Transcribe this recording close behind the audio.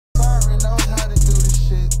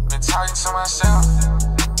talking to myself.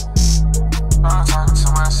 I'm talking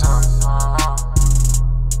to myself.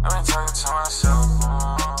 I've been talking to myself.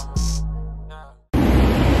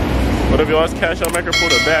 What up, y'all? It's Cash on Maker. Pull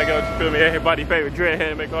the bag out, you feel me? Everybody favorite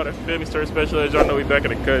dreadhead, make all the feel me, stir special as y'all know we back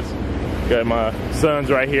in the cuts. Got my sons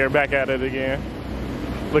right here, back at it again.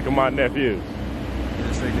 Look at my nephew.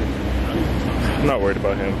 I'm not worried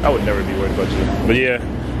about him. I would never be worried about you. But yeah,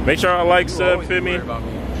 make sure I like, sub, feel me?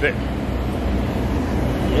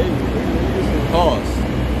 Pause.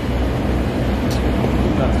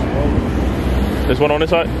 There's one on this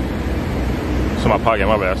side? It's in my pocket,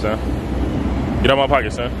 my bad, son. Get out my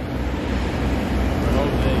pocket, son.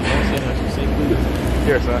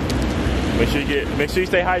 Here, son. Make sure you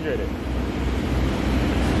stay hydrated.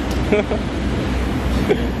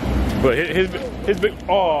 But his big,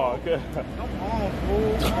 oh, okay. Come on,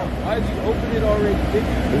 fool. Why did you open it already,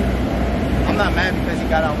 nigga? I'm not mad because he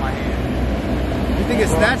got out my hand. You think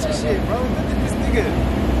it's snatching shit, bro? Look at this nigga.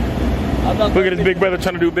 Look at his big brother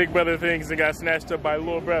trying to do big brother things and got snatched up by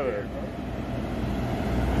little brother.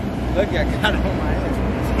 Look, I got it on my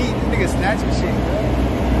hand. This nigga snatching shit,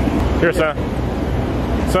 bro. Here, son.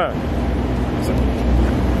 Son.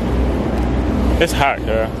 It's hot,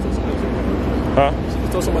 girl. Huh?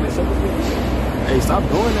 Throw somebody Hey, stop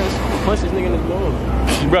doing that. Punch this nigga in his balls.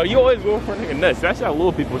 Bro, you always go for a nigga nuts. That's how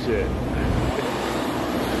little people shit.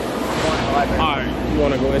 Alright, you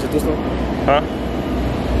wanna go introduce them? Huh?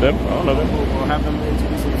 Them? I don't know them. Or have them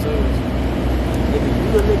introduce themselves. Nigga,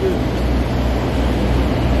 you the nigga.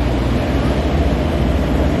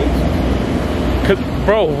 Cause,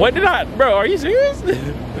 bro, what did I, bro, are you serious? We're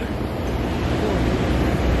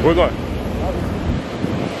going.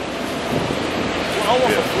 I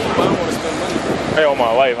want some food, but I don't want to spend money. Hey, on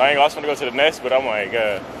my life. I ain't also gonna go to the Nest, but I'm like,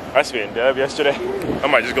 I spent dub yesterday. I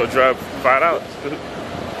might just go drop $5.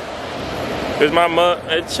 There's my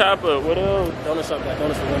chopper. What else? Donut shop got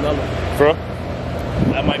donuts for $1. Bro?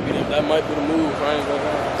 That might be the move. I ain't gonna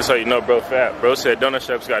lie. Just so you know, bro, fat. Bro said donut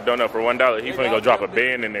shops got donut for $1. He finna go drop a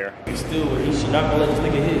band in there. She not gonna let this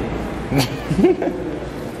nigga hit.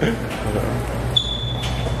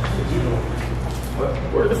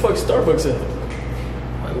 Where the fuck Starbucks at?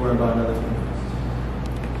 Like, worry about another thing.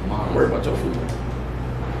 Mom, worry about your food.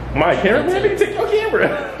 My camera, man, nigga, take your camera.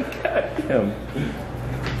 God damn.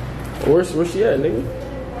 Where's she at, nigga?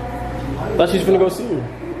 Thought she was finna go see her.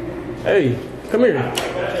 Hey, come here.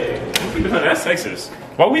 That's sexist.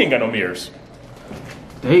 Why we ain't got no mirrors?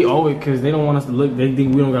 They always, cause they don't want us to look. They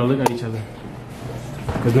think we don't gotta look at each other.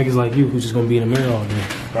 Cause niggas like you who's just gonna be in the mirror all day.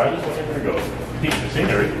 Bro, I just want her to go. Peace the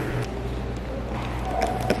scenery.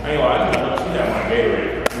 I ain't lying, I got my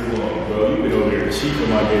Gatorade. Bro, you been over here cheap on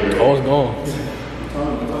my Gatorade. Oh, it's gone.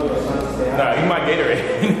 Nah, you my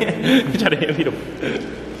Gatorade. You try to hit me the.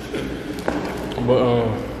 But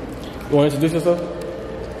you wanna introduce yourself?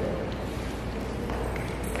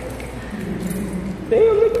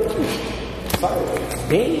 Damn, nigga.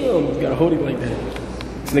 Damn, you gotta hold it like that.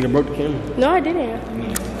 This nigga broke the camera. No, I didn't.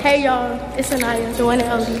 Hey, y'all. It's Anaya, the one and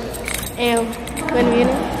only. And when we in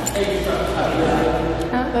it?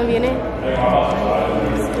 Huh? When we in it?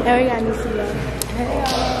 And we got Nisi, y'all. Hey,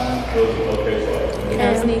 y'all.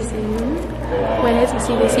 That's Nisi. When it's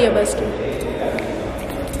Nisi, they see a buster.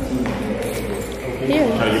 Here.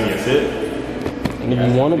 Trying to give me a sit? Nigga,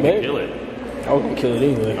 you want it, babe? Kill it. I was gonna kill it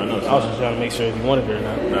anyway. I know, I was just trying to make sure if you wanted it or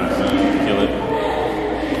not. Nah, son, kill it.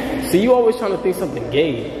 See, you always trying to think something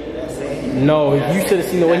gay. No, you should have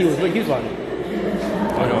seen the way he was looking. He was like,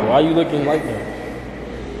 why are you looking like that?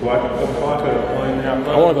 I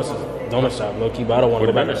want to go to the donut shop, low key, but I don't want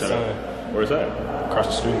to go back to the sun. Where's that? Across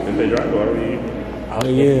the street. If they drive, why do we eat? Oh,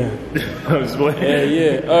 yeah. I'm just playing.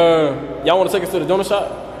 Yeah. Y'all want to take us to the donut shop?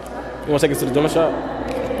 You want to take us to the donut shop?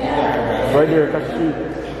 Right there across the street.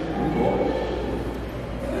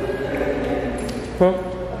 Huh?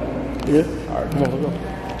 Yeah? Alright, come on, let's go.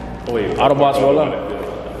 Oh, wait. Autobots roll out.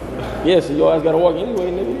 Yeah, so your ass gotta walk anyway,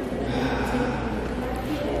 nigga.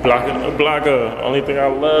 Blocker. Only thing I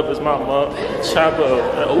love is my chopper.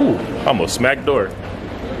 Ooh, almost smacked door.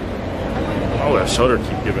 Oh, that shoulder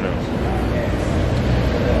keep giving out.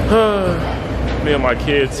 Me and my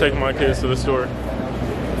kids, taking my kids to the store.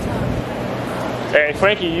 Hey,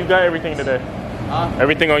 Frankie, you got everything today. Huh?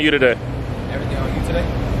 Everything on you today. Everything on you today?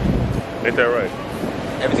 Ain't that right?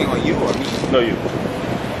 Everything on you or me? No, you.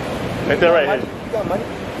 Ain't that right? You got money?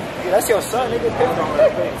 Yeah, that's your son, nigga. Pay for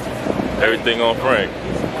that. Everything on Frank.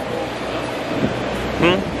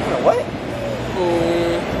 What?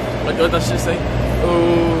 What that shit say?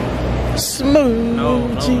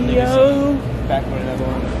 Smooth, Gio. Back with another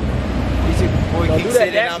one. Boy, keep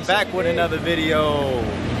sitting. I'm back with another video.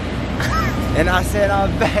 And I said I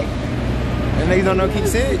was back. And niggas don't know King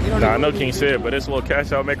Sid. You don't Nah, I know King Sid, but this little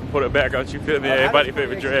cash out maker put it back out. You feel me? Everybody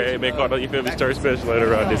favorite Dre. Make all you feel me? Stir special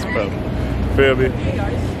later around this belt. Feel me?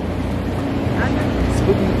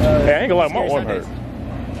 Hey, I ain't gonna lie, my arm hurt.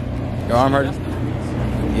 Your arm hurt?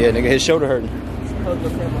 Yeah, nigga, his shoulder hurting.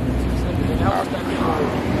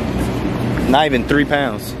 Not even 3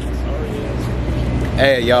 pounds.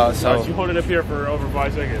 Hey, y'all, so. You hold it up here for over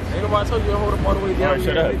 5 seconds. Ain't nobody told you to hold up all the way down.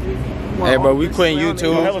 Shut up. Hey, bro, we quitting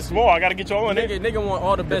YouTube. You're hella small. I gotta get you all in it. Nigga want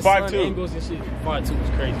all the best 5'2" angles and shit. 5'2" is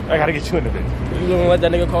crazy. I gotta get you into this. You gonna let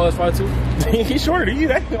that nigga call us 5'2"? He's shorter than you.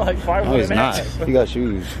 That's like 5'1". No, he's not. He got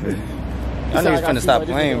shoes. That nigga's finna stop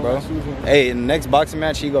playing, bro. Hey, in the next boxing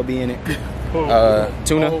match, he gonna be in it.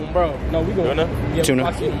 Tuna. Oh, bro. No, we gonna get Tuna.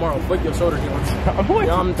 boxing tomorrow. Fuck your shoulder joints.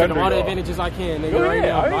 I'm taking all the advantages I can, nigga. Right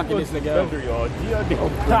now, knocking this nigga out.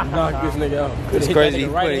 Knock this nigga out. It's crazy.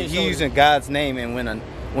 He's using God's name, and when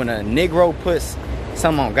a Negro puts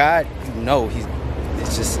something on God, you know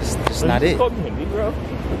it's just not it.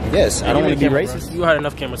 Yes, I don't want to be racist. You had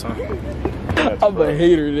enough camera time. I'm a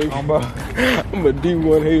hater, nigga. I'm a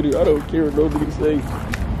D1 hater. I don't care what nobody say.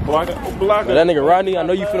 But that nigga Rodney, I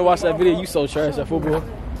know you finna watch that video. You so trash at football.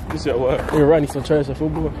 You said what? Nigga Rodney so trash at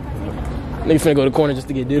football. Nigga finna go to the corner just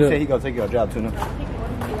to get did up. He gonna take your job, Tuna.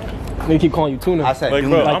 Nigga keep calling you Tuna. I said, like,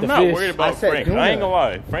 Tuna. bro, Like I'm the not fish. worried about I said Frank. Tuna. I ain't gonna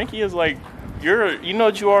lie. Frankie is like, you know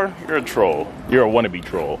what you are? You're a troll. You're a wannabe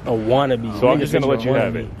troll. A wannabe. So I'm just gonna let you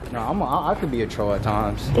have it. No, I could be a troll at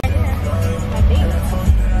times.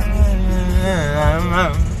 Hell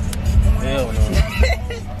no. Hell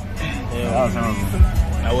no.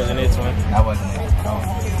 That wasn't it, twin. That wasn't it. No.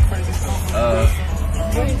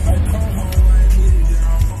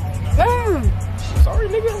 Sorry,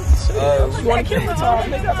 nigga. You want a camera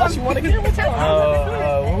time, nigga? I thought you wanted camera time.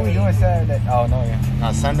 What were we doing Saturday? Oh, no, yeah.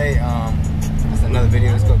 No, Sunday, that's another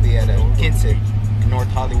video. It's gonna be at Kinsick in North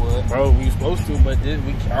Hollywood. Bro, we were supposed to, but I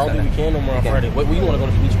don't think we can no more on Friday. What, you want to go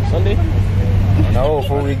to the beach on Sunday? No,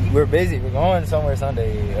 we're busy. We're going somewhere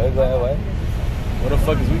Sunday. What? Where the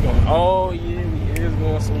fuck is we going? Oh, yeah, we is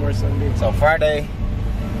going somewhere Sunday. So Friday,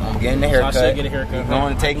 I'm getting a haircut. I should get a haircut. I'm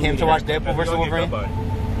going to take him to watch Deadpool vs. Wolverine.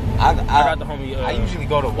 I got the homie. I usually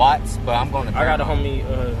go to Watts, but I'm going to. I got the homie.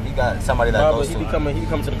 He got somebody that goes to. He be coming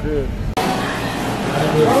to the crib.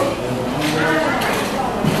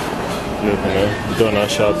 Donut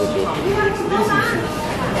shop with you.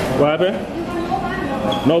 What happened?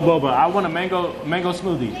 No boba. I want a mango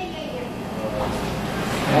smoothie.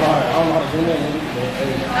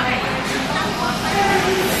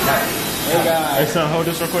 Hey guys. Hey son, hold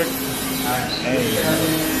this real quick.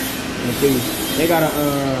 They got a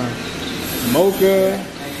mocha,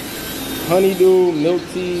 honeydew, milk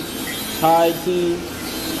tea, Thai tea,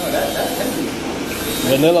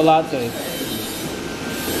 vanilla latte.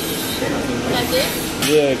 That's it?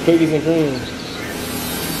 Yeah, cookies and cream.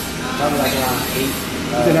 Probably like around 8.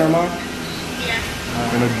 Is it mine?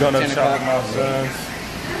 In the donut shop with my sons.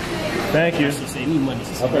 Thank you. She said, need money.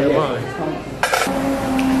 She said, okay, mine.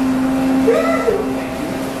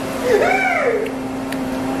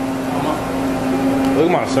 Look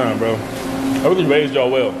at my son, bro. I really raised y'all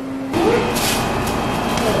well.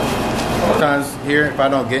 Sometimes here, if I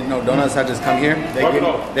don't get no donuts, I just come here.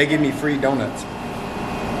 They give me free donuts.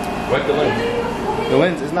 What's the lens? The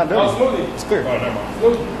lens is not dirty. Oh, smoothie. It's clear. Oh, never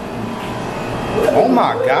mind. Oh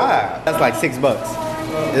my god, that's like $6.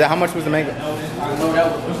 Is that how much was the mango?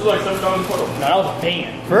 This is like $7 a quarter. No, that was a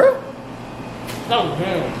band. For real? That was a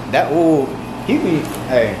band. That he be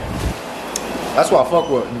hey. That's why I fuck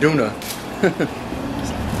with Duna.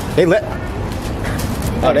 They let.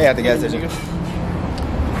 Oh, they at the gas station.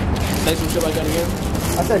 Say some shit like that again.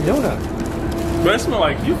 I said Duna. But it smell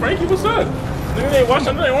like you, Frankie. What's up? Nigga, ain't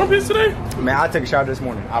washing their armpits today? Man, I took a shower this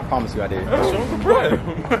morning. I promise you I did. That's showing for bread.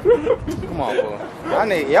 Come on, boy.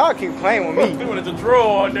 Y'all keep playing with me. They wanted to troll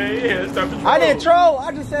all day. Yeah, it's time to troll. I didn't troll.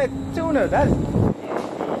 I just said tuna. That's.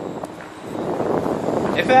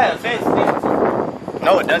 If it had a face,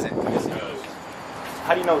 no, it doesn't.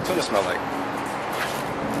 How do you know what tuna smell like?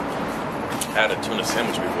 I had a tuna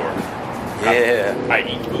sandwich before. Yeah. I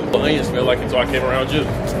eat food. Well, it smell like until I came around you.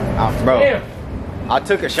 Bro. Damn. I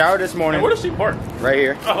took a shower this morning. Hey, where does she park? Right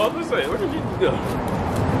here. Oh, I was gonna say, where did you go?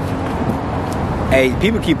 Hey,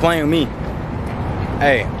 people keep playing with me.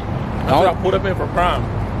 Hey. I pulled up in for Prime,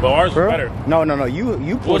 but ours was better. No.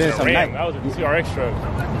 You pulled in some Ram. night. That was a TRX truck.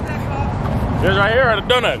 There's right here at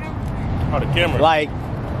the donut. Oh, the camera. Like.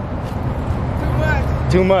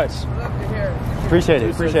 Too much. Appreciate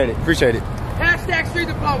it. Hashtag Street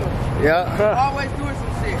Diploma. Yeah. Always doing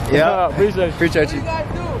some shit. Yeah. Appreciate What you. you guys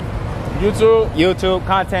do? YouTube. YouTube,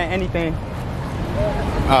 content, anything.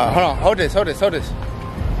 Hold on. Hold this. Pump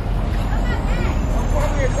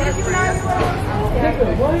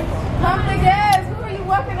the gas. Who are you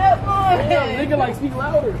walking up on? Damn, nigga, like, speak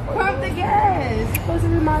louder. Pump the gas. What's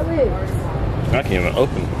in my lips? I can't even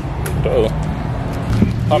open the door.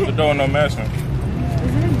 Pop the door, no messing.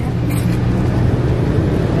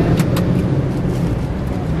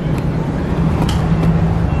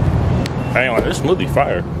 Hang on, this smoothie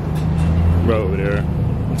fire. Bro, over there.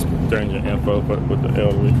 During your info with the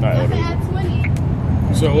elderly, not elderly. Stop at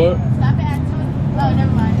 20. So what? Stop at 20. Oh,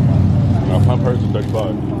 never mind. No, my purse is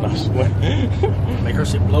 35. I swear. Make her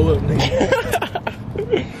shit blow up, nigga.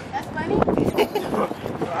 That's funny.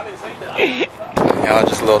 Y'all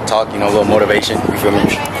just a little talk, you know, a little motivation. You feel me?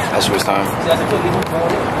 That's what's time.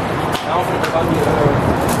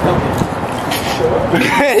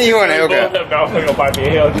 You want to Hellcat?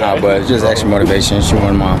 Nah, but it's just extra motivation. She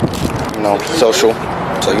wanted my, you know, social.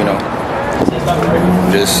 So, you know,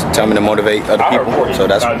 just tell me to motivate other people. So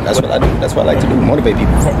that's what I do. That's what I like to do. Motivate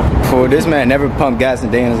people. For this man never pumped gas a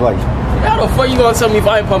day in his life. How the fuck you gonna tell me if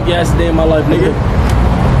I ain't pumped gas a day in my life, nigga?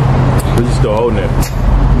 But you still holding it.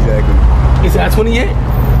 Exactly. Is that 28?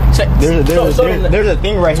 Check. There's a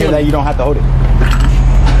thing right here that you don't have to hold it.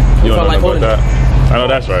 You don't know about that? I know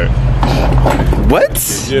that's right. What?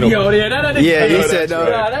 Yo, yeah, he said no.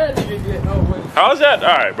 How's that?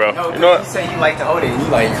 All right, bro. No, you know what? You say you like to hold it. You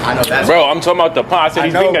like, I know that's. Bro, I'm talking about the pot. I said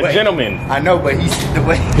he's being a gentleman. I know, but he's the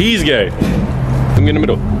way. He's gay. I'm in the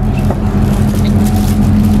middle.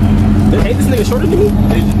 Ain't this nigga shorter than you?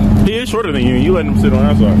 He is shorter than you. You letting him sit on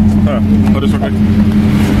that side. Huh. Hold this real quick.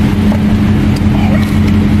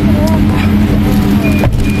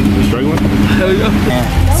 You struggling? Hell yeah.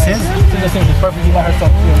 Since This thing is perfectly by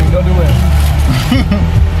herself. Go do it.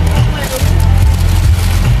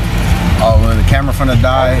 oh, well, the camera finna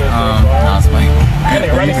die. Nah, it's funny. And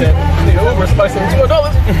nigga Ronnie said, nigga Uber spikes $2.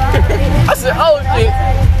 I said, oh shit.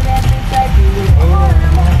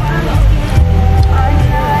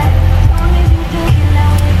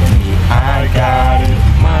 I got it.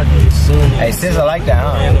 My dude, son. Hey, sis, I like that,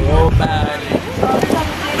 huh?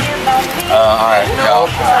 Alright, y'all.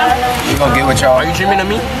 You gonna get with y'all? Are you dreaming of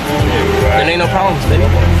me? There ain't no problems, baby.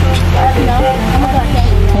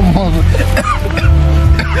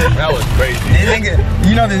 That was crazy.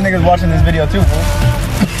 You know this nigga's watching this video too, fool.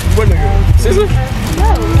 What nigga? Scissor?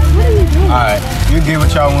 Alright, you get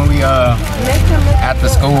with y'all when we at the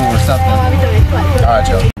school or something. Alright,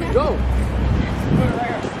 y'all. Go.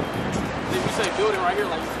 You say building right here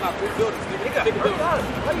like it's not 3 buildings. Nigga, pick a building.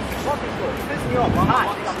 What are you walking for? It's pissing me off. I'm hot.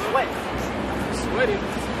 I'm sweating. Sweating?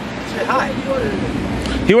 Shit hot.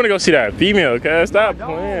 He wanna go see that female, cuz. Stop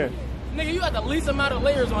playing. Nigga, you got the least amount of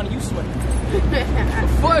layers on and you sweat.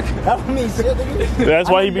 Fuck. That don't mean shit, nigga. That's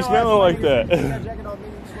why he be smelling like that.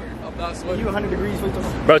 I'm not sweating. You 100 degrees.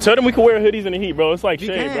 Bro, tell them we can wear hoodies in the heat, bro. It's like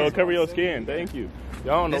shade, bro. Cover your skin. Thank you.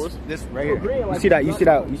 Y'all don't know this right here. You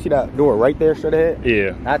see that door right there straight ahead?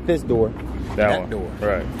 Yeah. Not this door. That one. door.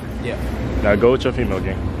 Right. Yeah. Now go with your female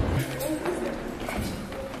game.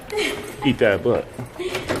 Eat that butt.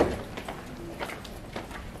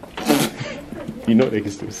 You know they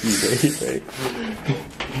can still see, right?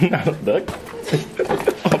 Not a duck.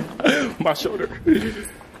 My shoulder.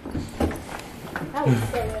 That was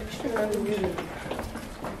so extra.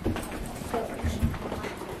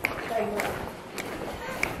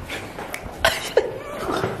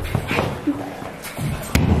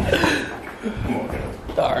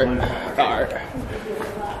 Alright.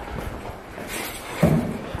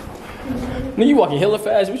 Nigga, you walking hella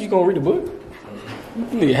fast. What, you gonna read a book?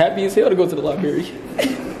 Nigga happy as hell to go to the library.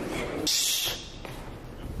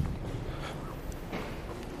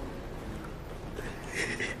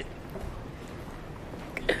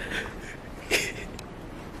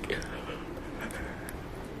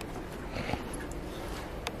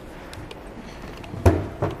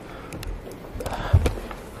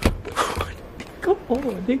 Come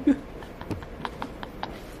on, nigga.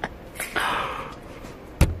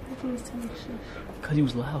 Cause he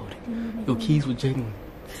was loud. Your keys were jingling.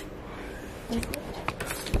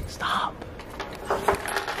 Stop.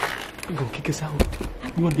 You gonna kick us out?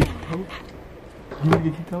 You wanna get kicked out? You wanna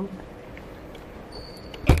get kicked out?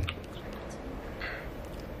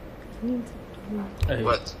 Hey,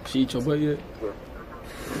 What? she eat your butt yet?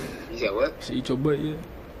 You said what? She eat your butt yet?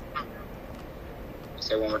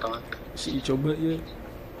 Say one more time. She eat your butt yet?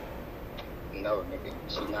 No, nigga,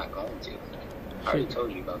 she's not going to. I already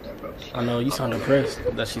told you about that, bro. I know, you sound impressed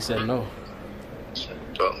that she said no.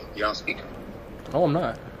 Bro, you're on speaker. Oh, I'm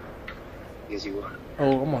not. Yes, you are.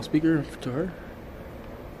 Oh, I'm on speaker to her?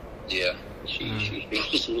 Yeah, she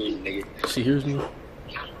hears you, nigga. She hears me?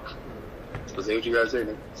 So say what you gotta say,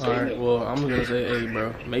 nigga. Alright, well, I'm gonna say, hey,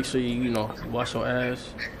 bro, make sure you know, wash your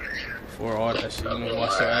ass for all that shit. You know,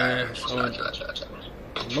 wash your ass.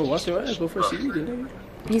 No, wash your ass before she eat it, nigga.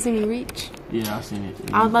 You see me reach? Yeah, I seen it.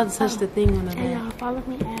 I was about to touch the thing on the back. Y'all follow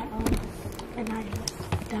me at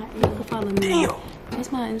You can follow me. Damn.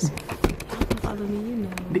 That's my Instagram. You can follow me, you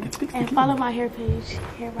know. And follow my hair page.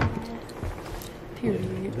 Hair by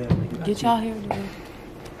period. Get y'all hair done.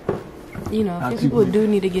 You know, if people do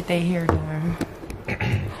need to get their hair done.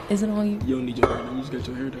 Is it on you? You don't need your hair done. You just get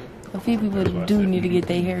your hair done. A few people do need to get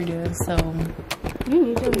their hair done, so you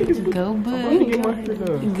need to go book.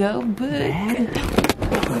 Go book.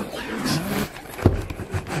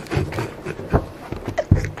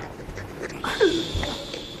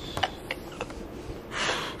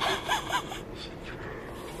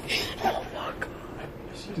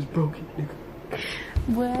 Just broke it, nigga.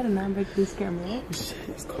 Boy, I did not break this camera. Shit,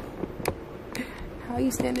 it's cold. How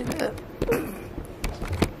you standing up?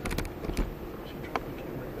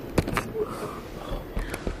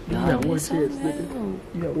 You got one chance, nigga.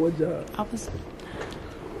 You got one job.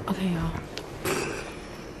 Okay, y'all.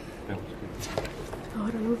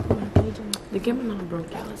 Hold on, let me put my page on. The camera not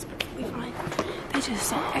broke, y'all. It's perfectly fine. They just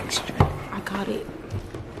so extra. I caught it.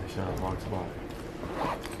 Shut up, long spot.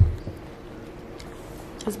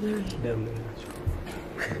 It's blurry. Damn, nigga.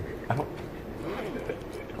 I don't.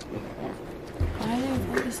 Why didn't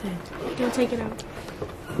focus it? Don't take it out.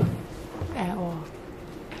 At all.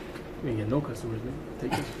 We ain't get no customers, nigga.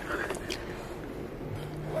 Take this.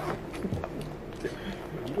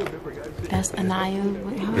 That's Anaya.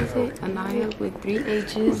 How is it? Anaya with 3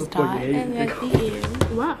 H's. Dot and at the end.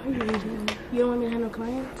 Why are you hating? You don't want me to have no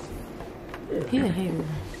clients? He a hater.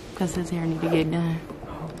 Because his hair need to get done.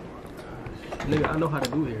 Nigga, I know how to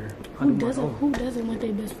do hair. Who doesn't want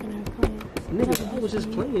their best friend to have clients? Nigga, I was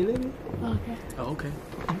just playing, nigga. Okay. Oh, okay.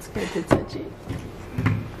 I'm scared to touch it.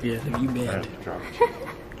 Yeah, nigga, you banned.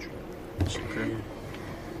 Okay.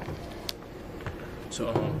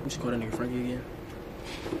 So, we should call that nigga Frankie again.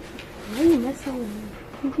 Why are you messing with him?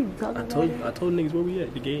 You keep talking about it. I told niggas where we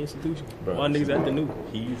at, the gay institution. Bro, why niggas at the new?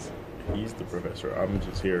 He's the professor. I'm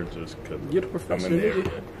just here just because You're the professor, I'm in there.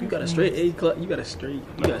 nigga. You got a straight A class. You got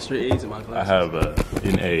straight A's in my class. I have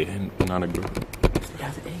an A and not a group. You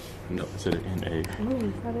have an A? No, it's an NA. An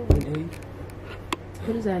A?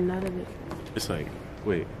 What is that? Not of it. It's like,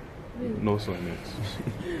 wait, no science.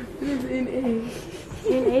 What is NA?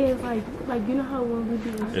 NA is like you know how when we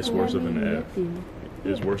do. It's worse than F. nothing.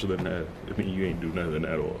 It's worse than F. I mean, you ain't do nothing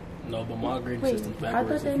at all. No, but my grading Wait, system's I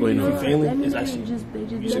backwards. thought that Wait, no, means failing that means is actually they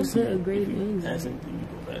just put a grade in. Passing, you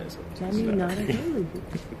go fast. That means not available.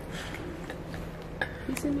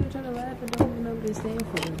 He's sitting there trying to laugh and don't even know what it's saying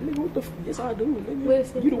for. Nigga, what the f? Yes, I do, nigga. What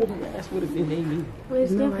is it? You the one who asked what it NA mean. What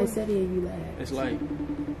is No, it? I said it and you laughed. It's like,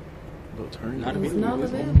 Don't turn not It's available. not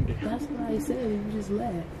It's available. That's why I said it. You just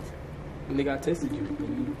laughed. Nigga, I tested you,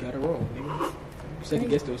 and you got it wrong, nigga. You second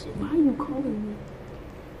guessed yourself. Why are you calling me?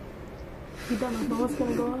 You thought my phone was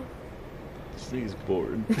gonna go off? This nigga's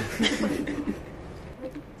bored.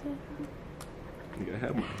 Nigga, I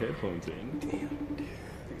have my headphones in. Damn.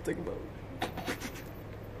 Think about it.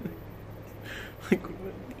 Like,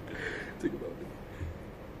 what? Think about it.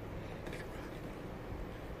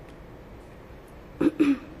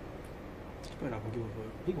 He's probably not gonna give a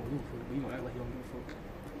fuck. He gonna give a fuck, but he gonna act like he don't give a fuck.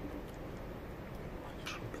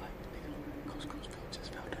 Coach Grossfield just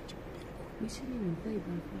found out you would be the one. We shouldn't even play,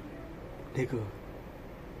 bro. Nigga.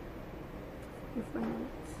 Your friends.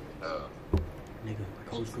 Nigga,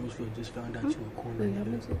 Coach Grossfield just found out you a corner, Wait, how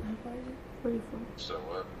nigga. much? How far is it? Where you from? So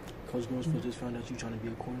what? Coach Grossfield just found out you trying to be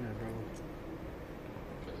a corner, bro.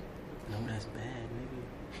 No, that's bad, nigga.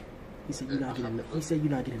 He said you're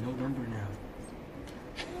not getting no number now.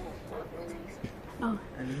 Oh.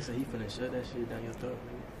 And he said he finna shut that shit down your throat,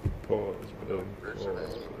 nigga. Pause, bro.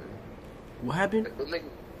 Pause. What happened? What nigga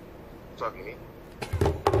talking to me?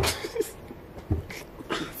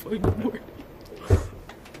 Fucking bored.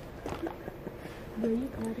 Bro, you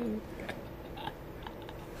got it.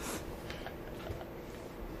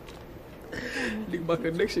 Nigga, my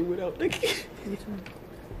connection went out, nigga. Which one?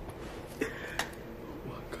 Oh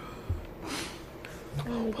my god.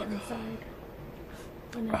 I'm gonna get inside.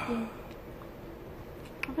 On that thing.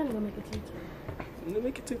 I'm gonna go make a TikTok. Nigga,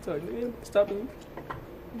 make a TikTok, nigga. Stop me.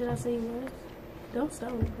 Did I say you was? Don't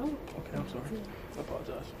stop me. Don't. Okay, I'm sorry. I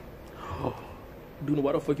apologize. Dude,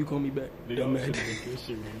 why the fuck you call me back? Dumb man.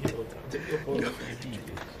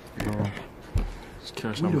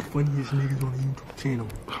 Cash We on the funniest niggas on the YouTube channel.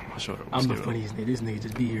 my shoulder. I'm the funniest nigga. This nigga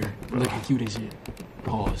just be here looking cute and shit.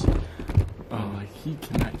 Pause. Like, he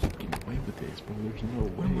cannot keep getting away with this, bro. There's no way.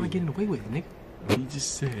 What am I getting away with, nigga? He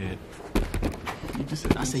just said You just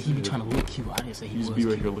said, I said he be trying to look cute. I didn't say he was just be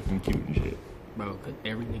right cute. here looking cute and shit. Bro, cause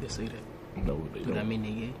every nigga say that. No, they Do don't. that mean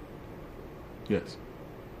they gay? Yes.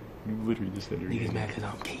 You literally just said you're Niggas gay. mad cause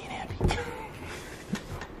I'm gay and happy.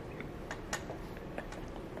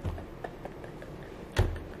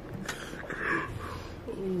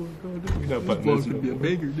 You're not putting this no more.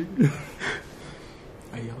 nigga.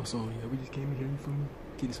 Hey, yo, so yeah, we just came in here, you feel me?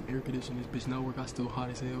 Getting some air conditioning. This bitch now work. I still hot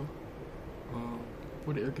as hell.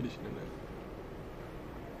 Where the air conditioning at?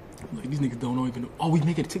 Like, these niggas don't even know. Oh, we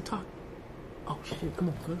making a TikTok? Oh, shit. Come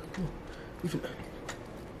on, cuz. Come on. We finna...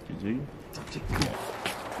 GG. Come on.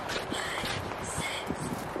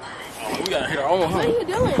 Oh, we gotta hit our own, huh? What are you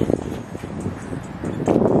doing?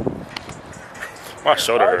 My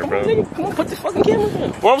shoulder hurt, bro. Nigga, come on, put the fucking camera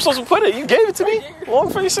in. Where I'm supposed to put it? You gave it to me?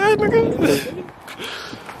 Long face ass, nigga.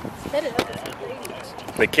 Set it up.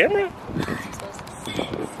 The camera?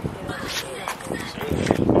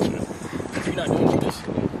 You're not doing this.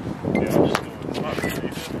 Yeah, I'm just doing it.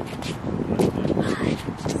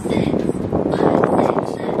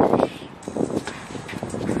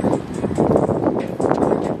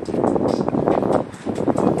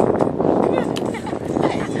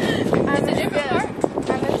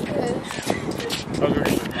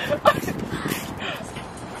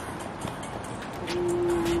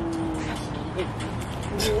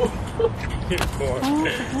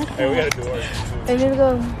 Hey, we gotta do ours. And then go.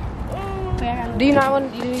 Do you not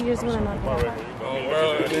want to? You just want to know? Oh,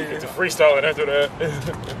 bro, it's a freestyling after that.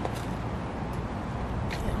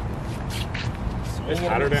 It's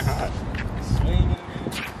hotter than hot.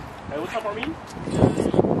 Hey, what time are we?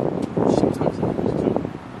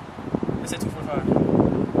 It's at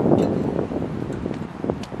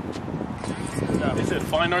 2:45. They said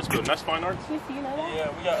fine arts, but that's fine arts. You know that? Yeah,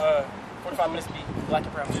 we got 45 minutes to be black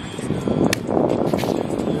and proud.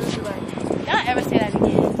 Don't ever say that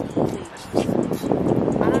again.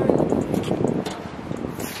 I don't really.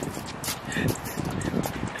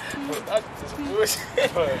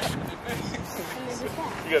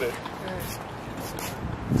 You got it.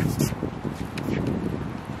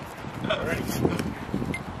 Alright.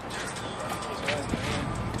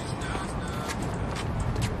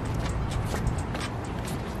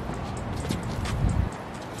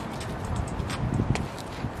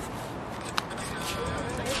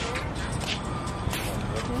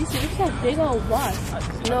 Look at that big old wasp.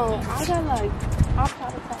 No, I got like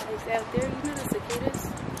traumatized out there. You know the cicadas?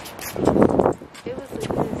 It was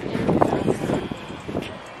cicadas and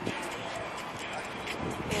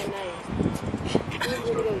night. We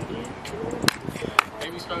were gonna go eat.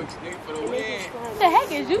 Baby strokes, nigga, for the win. What the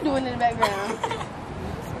heck is you doing in the background?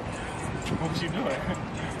 What was you doing?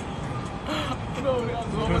 No, I was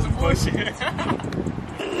doing a bunch of bullshit.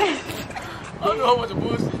 I don't know how much of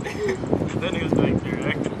bullshit. That nigga's like, you're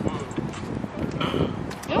acting a fool.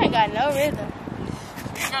 You ain't got no rhythm.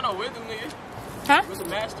 You ain't got no rhythm, nigga. Huh? What's a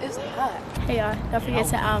master? It's hot. Hey y'all, don't forget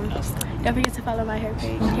to follow my hair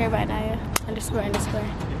page, hair by Naya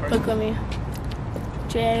 __. Book with me.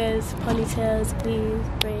 Dreads, ponytails, weaves,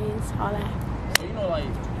 braids, all that. So you know, like,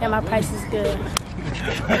 And my price is good.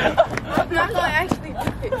 I'm not gonna actually do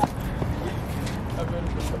it.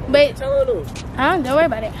 But tell her though. don't worry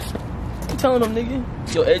about it. I'm telling them, nigga.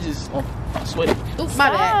 Your edges, oh, I'm sweating. Oops, my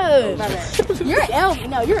bad. My bad. You're an L.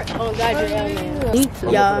 No, you're. Oh God, you're an L.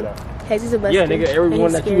 Y'all, Jesus a busted. Yeah, nigga,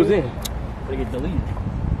 everyone that you you was in. They get deleted.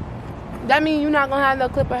 That mean you're not gonna have no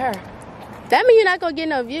clip of her. That mean you're not gonna get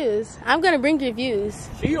no views. I'm gonna bring you views.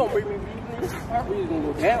 She don't bring me views. Our views gonna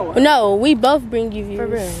go down. No, we both bring you views. For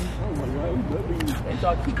real. Oh my God, we both bring you. Ain't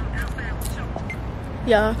y'all cute?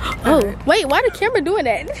 Yeah. Oh, wait, why the camera doing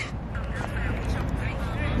that?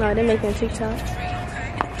 No, they're making a TikTok.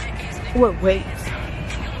 What, wait.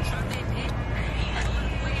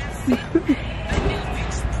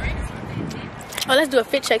 Oh, let's do a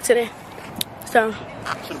fit check today. So,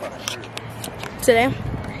 today,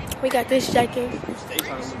 we got this jacket.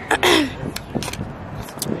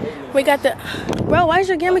 We got the... Bro, why does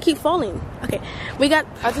your camera keep falling? Okay, we got...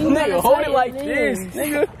 I think Nigga, hold it like this,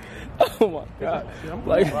 nigga. Oh my God.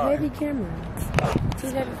 Like, heavy camera. Too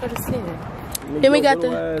heavy for the stand. Then we got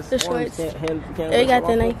the shorts. Then we got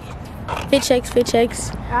the Nike. Fit checks.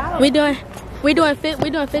 We doing fit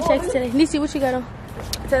checks today. Nisi, what you got on?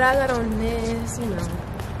 Today I got on this, you know.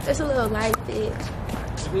 It's a little light fit.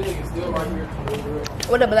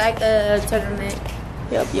 With a black turtleneck.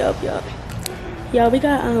 Yup. Yo, we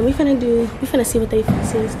finna see what they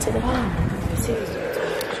sees today.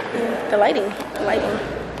 The lighting.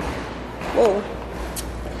 Whoa.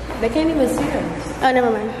 They can't even see us. Oh, never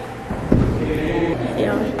mind.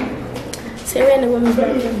 Yo. So we're in the women's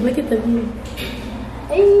bathroom. Look at the view.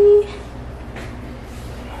 Hey.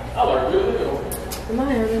 Am I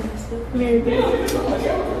married?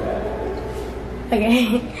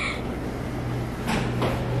 Okay.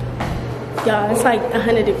 Y'all, it's like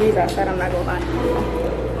 100 degrees outside, I'm not gonna lie.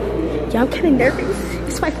 Yeah, I'm kind of nervous.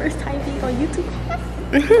 It's my first time being on YouTube.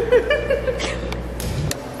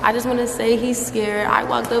 I just want to say he's scared. I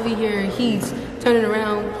walked over here, he's turning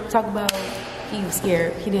around, talk about he was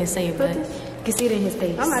scared. He didn't say it, but you can see it in his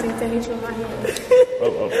face. I'm not even telling you in my head.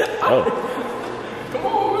 Oh. Come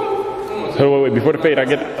on. So wait, before the fade, I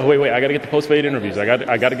gotta get the post-fade interviews. I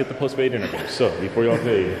gotta get the post-fade interviews. So before y'all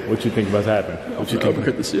fade, what you think about to happen? What you think?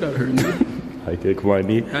 Hurt the shit out of her, nigga. High kick, flying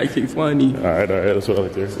knee. High kick, flying knee. All right, that's what I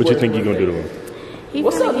like there. What you think you gonna do to him?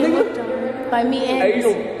 What's up, nigga? By me and hey, you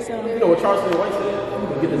know what Charleston White said? You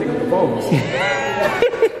gonna get the nigga with the phones.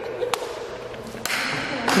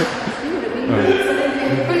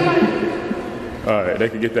 All right, they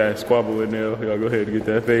can get that squabble in there. Y'all go ahead and get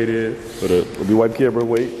that fade in. But we'll be wipe camera.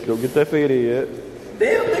 Wait, don't get that fade in yet.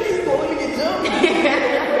 Damn, nigga, you gonna let me get jumped?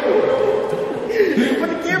 Put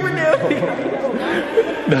the camera down.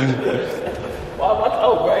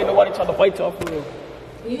 Oh, bro, ain't nobody trying to fight y'all for real.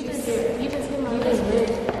 You just hit my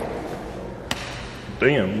head.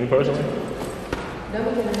 Damn, me personally?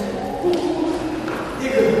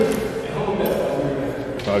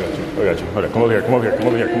 Oh, I got you. Hold on, come over here. Come here.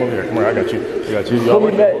 I got you. Y'all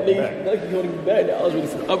hold me back, nigga. You holding me back now. I was ready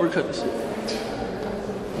for the uppercut and shit.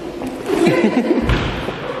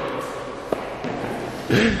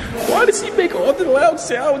 Why does he make all the loud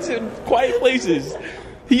sounds in quiet places?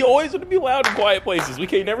 He always want to be loud in quiet places. We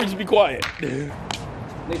can't never just be quiet. Niggas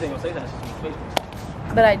ain't gonna say that.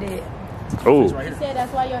 But I did. Oh. He said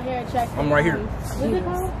that's why your hair attracts. I'm right here. What's it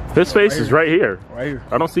called? His face is right here. Right here.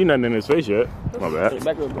 I don't see nothing in his face yet. My bad. You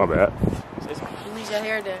need your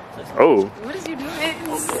hair done. Oh. What is you doing?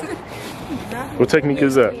 What technique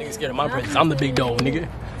is that? Nigga scared of my presence. I'm the big dog, nigga.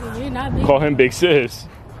 You're not big. Call him Big Sis.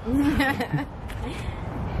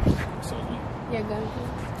 Your gun.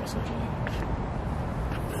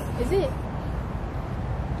 Is it?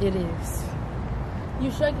 It is. You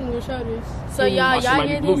shrugging your shoulders. So y'all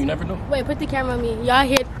hear this? You never know. Wait, put the camera on me. Y'all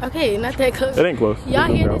hear? Okay, not that close. It ain't close. Y'all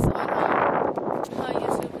hear this on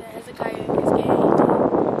YouTube that Hezekiah is gay.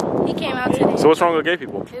 He came out today. So what's wrong with gay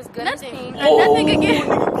people? Nothing. Nothing again.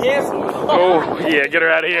 Oh, yeah, get her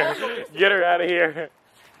out of here. Get her out of here.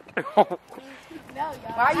 No, y'all.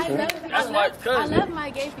 Why are you I love my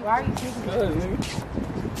gay people. Why are you thinking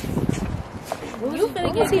you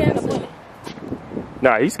finna get here?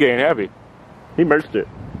 Nah, he's gay and happy. He merged it.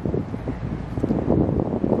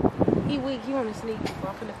 He weak. He wanna sneak.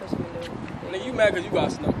 I'm finna push him in there. Nigga, you mad because you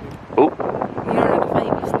got snuck. Oh. You don't have to fight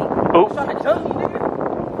if you sneak. Oh. Trying to jump me, nigga.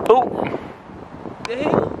 Oh. The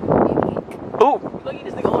hell? Oh. Look at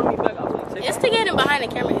this nigga holding me back. Instigating behind the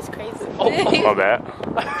camera is crazy. Oh, my bad.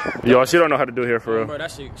 Yo, she don't know how to do hair for real. Bro,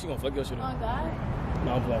 that shit, she gonna fuck your shit up. Oh, God.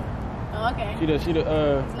 No, I'm playing. Oh, okay. She the,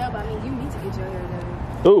 No, but I mean, you need to get your hair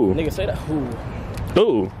done. Ooh. Nigga, say that. Ooh.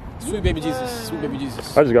 Ooh. Sweet baby Jesus. Sweet baby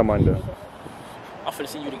Jesus. I just got mine done. I'm finna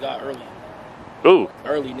see you the guy early. Ooh.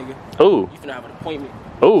 Early, nigga. Ooh. You finna have an appointment.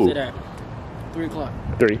 Ooh. Say that. 3 o'clock.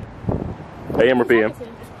 3. AM or PM?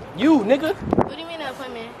 You, nigga. What do you mean an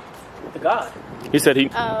appointment? The God. He said he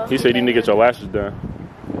need to get your lashes done.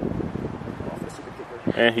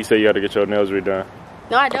 And he said you got to get your nails redone.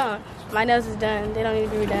 No, I don't. My nails is done. They don't need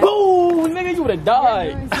to be redone. Boo, nigga, you would've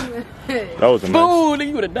died. That was a nice. Boo, nigga,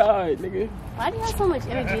 you would've died, nigga. Why do you have so much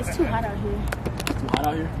energy? It's too hot out here. Too hot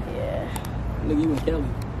out here? Yeah. Nigga, you in Cali.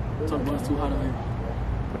 Talk about it's too hot out here.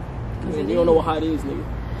 Man, you don't know what hot is, nigga.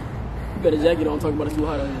 You got a jacket on talking about it's too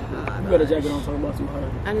hot out here. You got a jacket on talking about it's too hot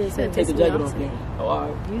out here. I mean, so take the jacket off, nigga. Oh,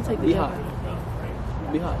 all right. You take the Be jacket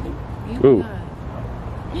hot. Be hot, nigga. Ooh.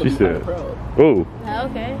 You She look said. proud. Ooh. Oh,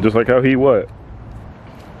 okay. Just like how he what?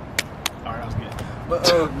 All right, that was good.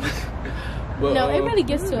 But, No, it really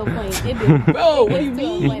gets to a point. It do. Bro, what do you It gets to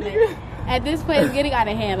a mean? point, like, at this point, it's getting out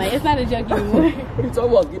of hand. Like, it's not a joke anymore. You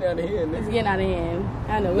talking about getting out of hand, It's nigga? getting out of hand.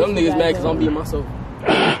 I know. Them niggas mad because I'm being myself.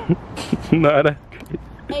 Nah, that.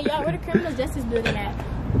 Hey, y'all, where the criminal justice building at?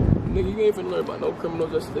 Nigga, you ain't finna learn about no criminal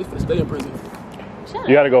justice. They finna stay in prison. Shut You up.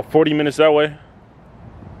 got to go 40 minutes that way.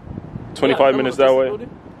 25 minutes that way.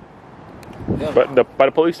 But by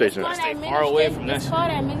the police station. Stay far away from that It's shit.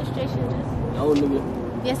 called administration justice. No, nigga.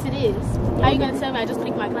 Yes, it is. How you gonna tell me? I just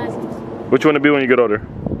took my classes. What you want to be when you get older?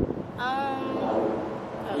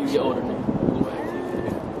 You get older, nigga.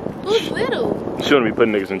 Who's little? She want to be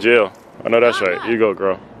putting niggas in jail. I know that's I'm right. not. You go,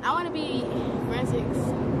 girl. I want to be forensics.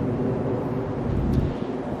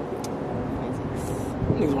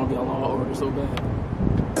 Niggas wanna be a law order so bad.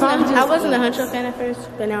 I wasn't a Huncho fan at first,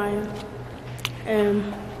 but now I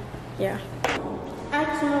am. Yeah. I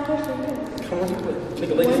asking my question. How much you put?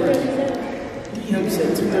 Nigga, lady first. Damn, you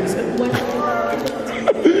said 237.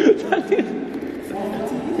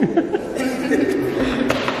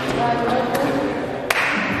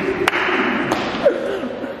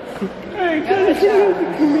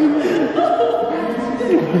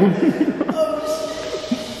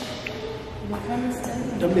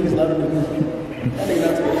 Them niggas louder than me. That nigga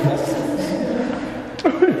not taking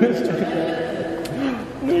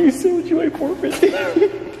Nigga, you see what you ate 415?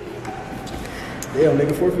 Damn,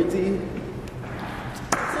 nigga, 415.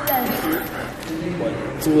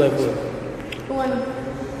 Two left. One.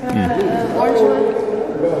 Orange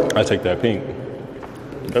one. I take that pink.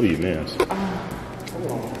 W man's.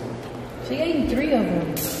 She ate 3 of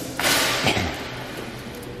them.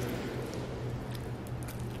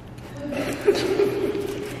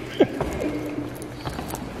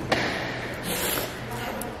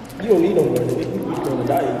 You don't need no more, nigga. You're on a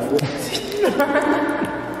diet.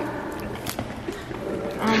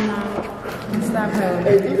 I'm not. Stop telling me.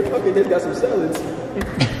 Hey, dude, fucking just got some salads.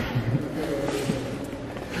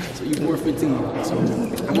 So you 415. So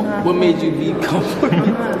what made you become?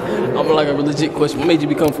 I'm like a legit question. What made you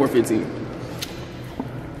become 415?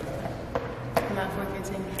 I'm not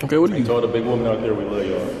 415. Okay, what do you? Told the big woman out there we love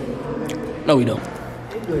y'all. No, we don't.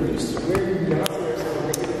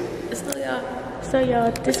 So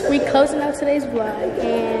y'all, we closing out today's vlog,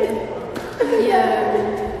 and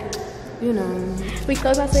yeah, you know, we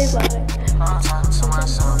close out today's vlog.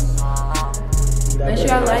 Make sure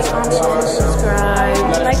y'all like, comment, subscribe.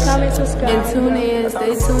 Like, comment, subscribe. And tune in,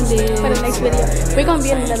 stay tuned in for the next video. We're gonna be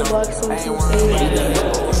in another vlog soon too.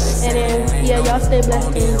 And then, yeah, y'all stay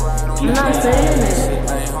blessed in. I'm not saying that.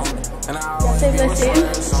 Y'all stay blessed in.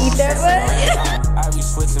 Eat that way. I be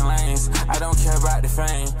switching lanes, I don't care about the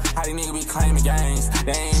fame. How these niggas be claiming games,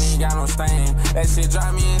 they ain't even got no stain. That shit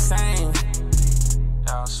drive me insane.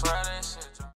 Y'all swear